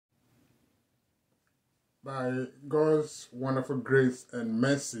By God's wonderful grace and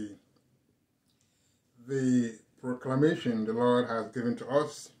mercy, the proclamation the Lord has given to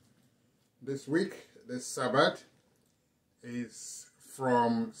us this week, this Sabbath, is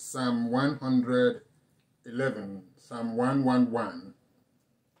from Psalm 111, Psalm 111.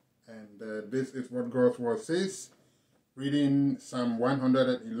 And this is what God's word says, reading Psalm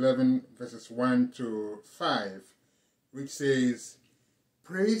 111, verses 1 to 5, which says,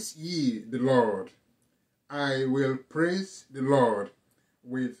 "Praise ye the Lord. I will praise the Lord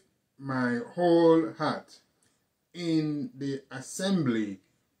with my whole heart in the assembly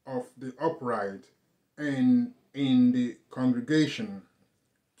of the upright and in the congregation.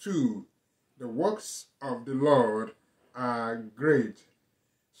 2. The works of the Lord are great,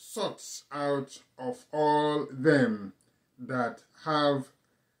 sought out of all them that have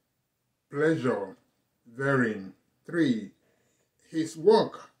pleasure therein. 3. His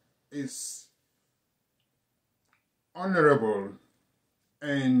work is honorable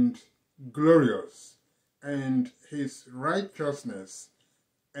and glorious, and his righteousness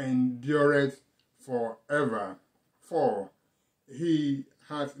endureth forever. 4. He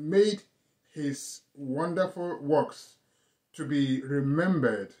hath made his wonderful works to be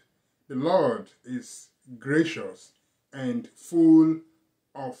remembered. The Lord is gracious and full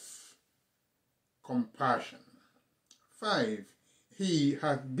of compassion. 5. He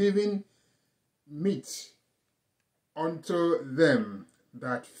hath given meat unto them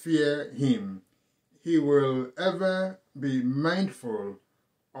that fear him. He will ever be mindful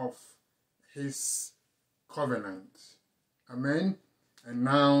of his covenant." Amen. And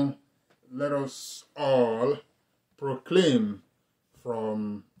now let us all proclaim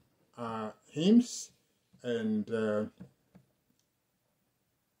from our hymns, and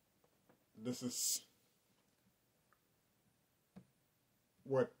this is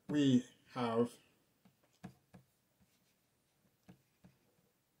what we have.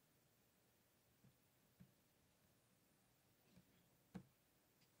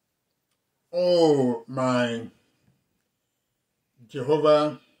 Oh, my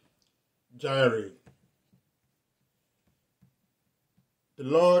Jehovah Jireh, the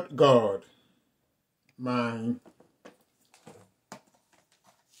Lord God, my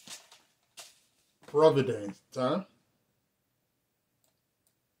providence. Pardon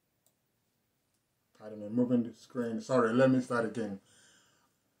me, moving the screen. Sorry, let me start again.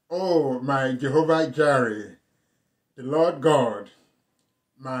 Oh, my Jehovah Jireh, the Lord God,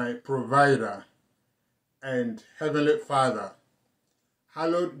 my provider and heavenly Father,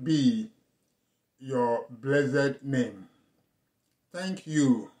 hallowed be your blessed name. Thank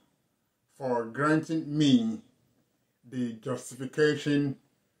you for granting me the justification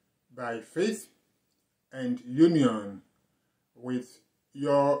by faith and union with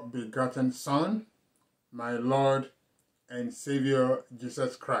your begotten Son, my Lord and Savior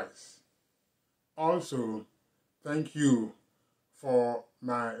Jesus Christ. Also, thank you for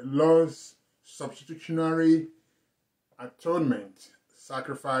my Lord's substitutionary atonement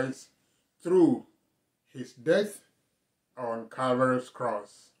sacrifice through his death on Calvary's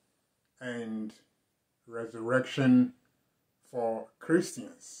cross and resurrection for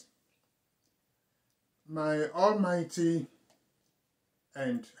Christians. My Almighty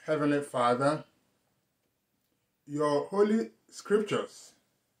and Heavenly Father, your holy scriptures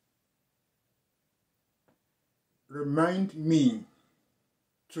remind me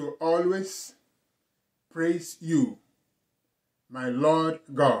to always praise you, my Lord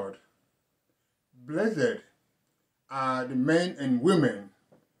God. Blessed are the men and women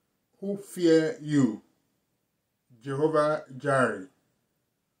who fear you, Jehovah Jireh,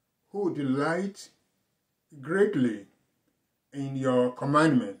 who delight greatly in your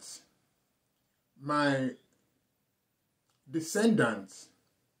commandments. My descendants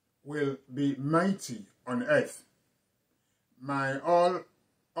will be mighty on earth. My all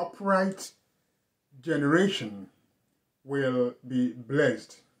upright generation will be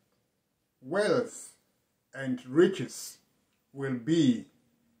blessed. Wealth and riches will be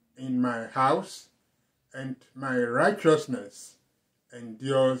in my house, and my righteousness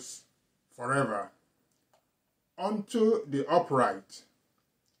endures forever. Unto the upright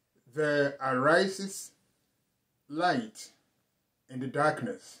there arises light in the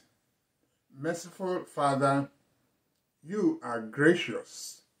darkness. Merciful Father, you are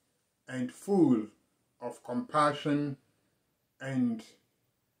gracious and full of compassion and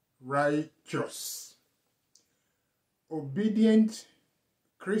righteous. Obedient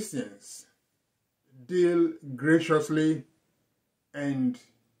Christians deal graciously and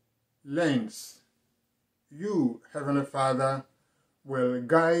lends. You, Heavenly Father, will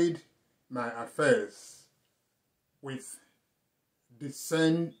guide my affairs with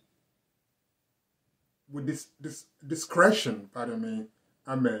discretion, pardon me.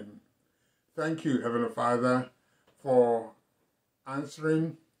 Amen. Thank you, Heavenly Father, for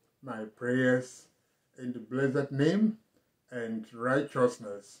answering my prayers in the blessed name and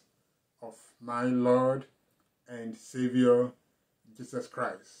righteousness of my Lord and Savior, Jesus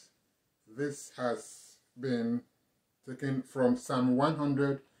Christ. This has been taken from Psalm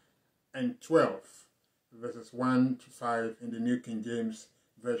 112, verses 1 to 5 in the New King James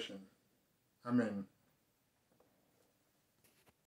Version. Amen.